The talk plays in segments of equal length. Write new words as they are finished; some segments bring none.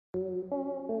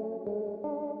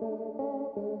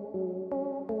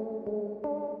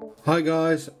Hi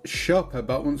guys, Shopper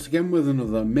back once again with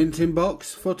another minting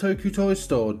box for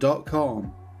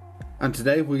TokuToyStore.com, and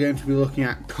today we're going to be looking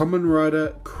at Kamen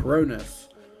Rider Cronus,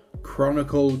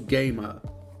 Chronicle Gamer.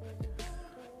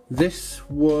 This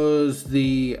was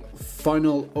the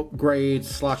final upgrade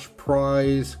slash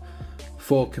prize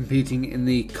for competing in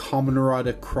the Kamen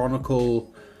Rider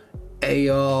Chronicle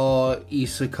AR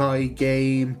Isekai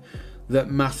game that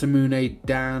Masamune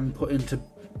Dan put into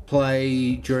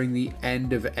play during the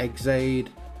end of Exade,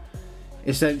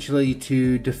 essentially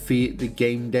to defeat the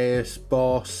Game Deus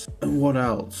boss. And what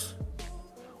else?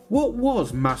 What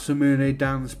was Masamune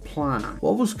Dan's plan?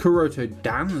 What was Kuroto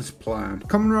Dan's plan?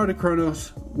 Kamen Rider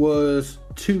Cronus was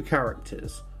two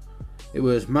characters. It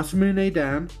was Masamune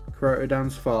Dan, Kuroto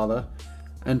Dan's father,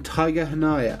 and Taiga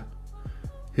Hanaya,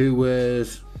 who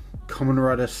was Kamen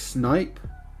Rider Snipe.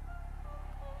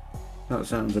 That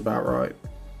sounds about right.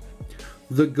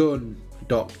 The gun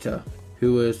doctor,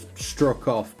 who was struck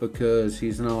off because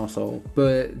he's an arsehole.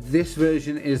 But this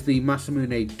version is the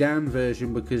Masamune Dan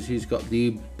version because he's got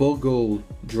the Buggle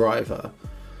driver.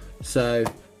 So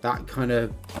that kind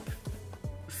of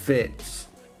fits.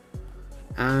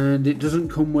 And it doesn't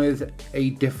come with a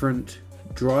different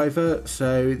driver,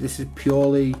 so this is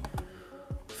purely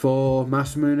for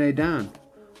Masamune Dan.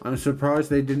 I'm surprised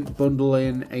they didn't bundle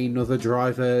in another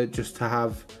driver just to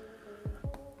have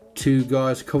two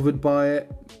guys covered by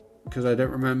it, because I don't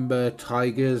remember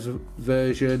Tiger's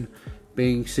version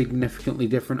being significantly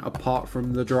different apart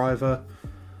from the driver.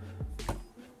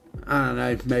 I don't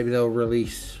know, maybe they'll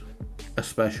release a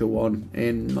special one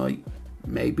in like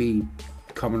maybe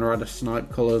Kamen Rider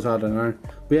Snipe colours, I don't know.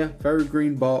 But yeah, very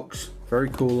green box, very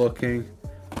cool looking,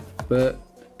 but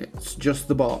it's just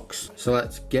the box. So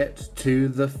let's get to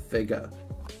the figure.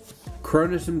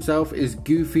 Cronus himself is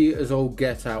goofy as all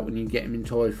get out when you get him in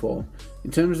toy form.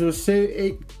 In terms of a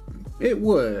suit, it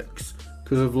works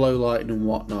because of low lighting and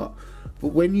whatnot. But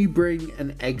when you bring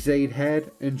an Exade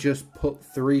head and just put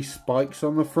 3 spikes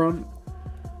on the front,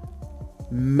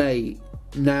 mate,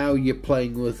 now you're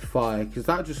playing with fire, because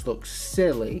that just looks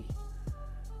silly.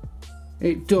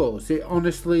 It does. It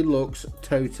honestly looks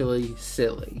totally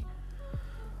silly.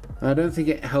 I don't think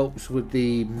it helps with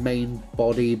the main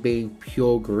body being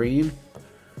pure green.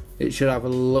 It should have a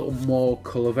little more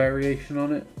colour variation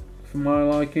on it for my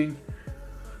liking.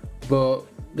 But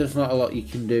there's not a lot you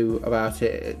can do about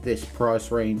it at this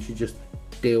price range. You just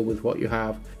deal with what you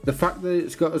have. The fact that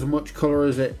it's got as much colour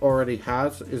as it already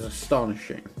has is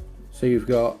astonishing. So you've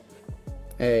got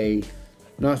a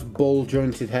nice ball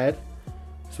jointed head.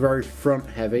 It's very front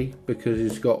heavy because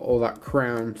it's got all that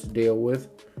crown to deal with.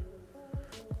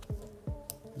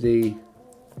 The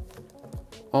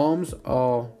arms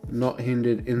are not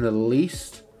hindered in the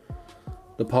least.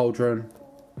 The pauldron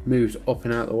moves up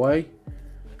and out of the way.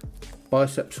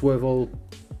 Bicep swivel,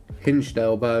 hinged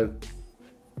elbow,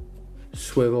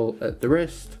 swivel at the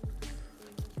wrist.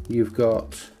 You've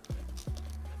got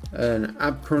an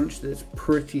ab crunch that's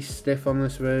pretty stiff on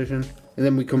this version. And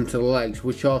then we come to the legs,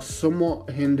 which are somewhat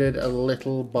hindered a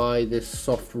little by this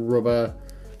soft rubber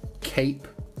cape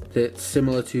that's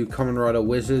similar to Kamen Rider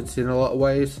Wizards in a lot of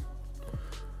ways,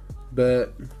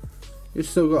 but it's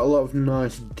still got a lot of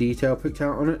nice detail picked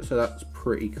out on it, so that's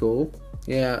pretty cool.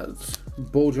 Yeah, it's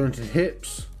ball jointed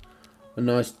hips, a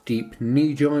nice deep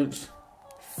knee joint,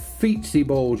 feetsy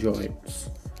ball joints,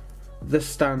 the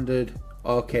standard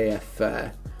RKF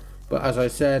fare, but as I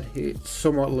said, it's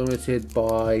somewhat limited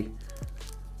by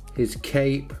his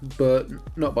cape, but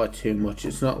not by too much.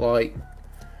 It's not like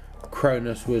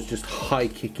Cronus was just high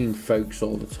kicking folks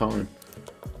all the time.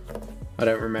 I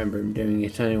don't remember him doing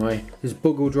it anyway. His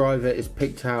Buggle driver is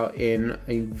picked out in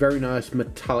a very nice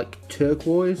metallic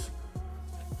turquoise.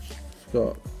 It's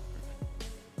got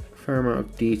a fair amount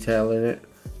of detail in it,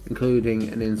 including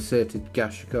an inserted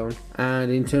gashicon.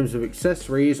 And in terms of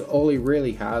accessories, all he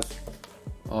really has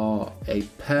are a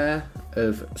pair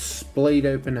of splayed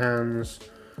open hands,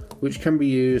 which can be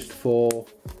used for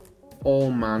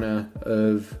all manner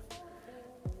of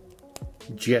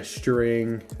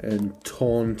gesturing and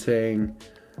taunting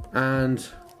and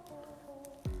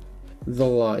the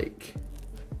like,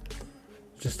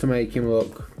 just to make him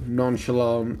look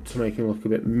nonchalant, to make him look a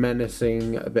bit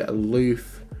menacing, a bit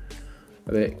aloof,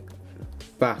 a bit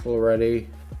battle ready,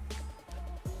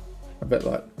 a bit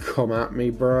like come at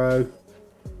me bro,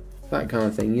 that kind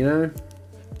of thing, you know.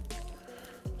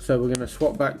 So we're going to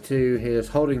swap back to his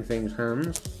holding things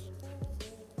hands.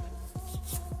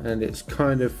 And it's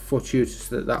kind of fortuitous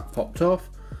that that popped off,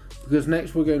 because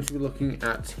next we're going to be looking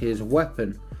at his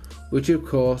weapon, which of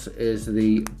course is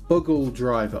the Buggle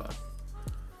driver.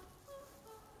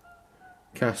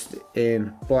 cast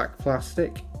in black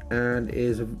plastic and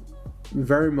is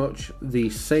very much the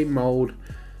same mold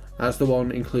as the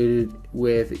one included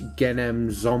with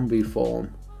Genem's zombie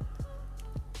form.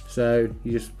 So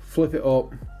you just flip it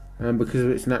up, and because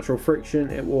of its natural friction,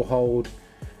 it will hold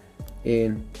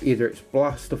in either its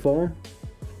blaster form,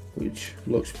 which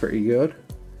looks pretty good,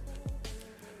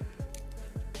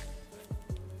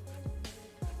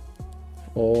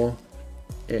 or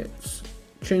its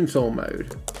chainsaw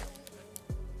mode.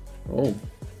 Oh,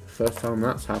 first time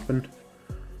that's happened.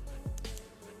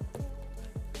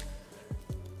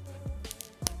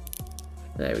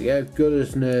 There we go, good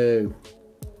as new.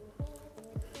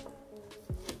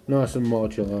 Nice and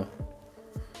modular.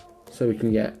 So we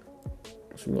can get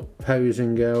some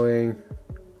posing going.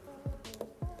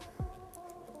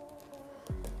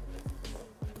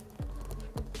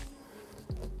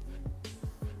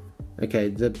 Okay,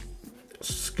 the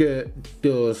skirt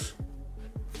does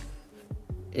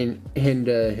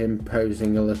hinder him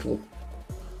posing a little,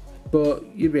 but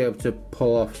you'll be able to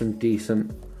pull off some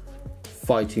decent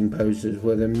fighting poses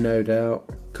with him, no doubt.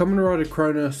 Kamen Rider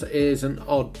Cronus is an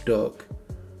odd duck.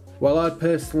 While I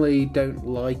personally don't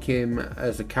like him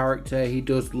as a character, he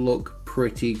does look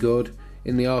pretty good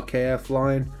in the RKF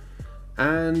line,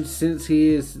 and since he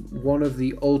is one of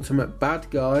the ultimate bad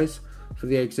guys for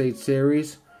the Exade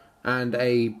series and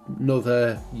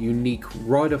another unique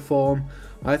rider form,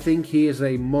 I think he is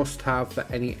a must-have for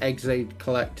any Exade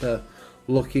collector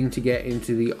looking to get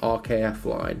into the RKF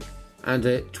line. And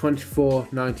at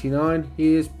 $24.99,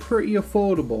 he is pretty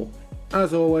affordable.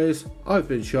 As always, I've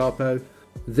been Sharpo.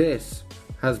 This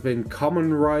has been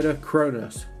Kamen Rider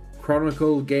Cronus,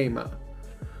 Chronicle Gamer.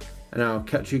 And I'll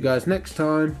catch you guys next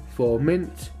time for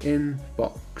Mint in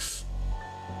Box.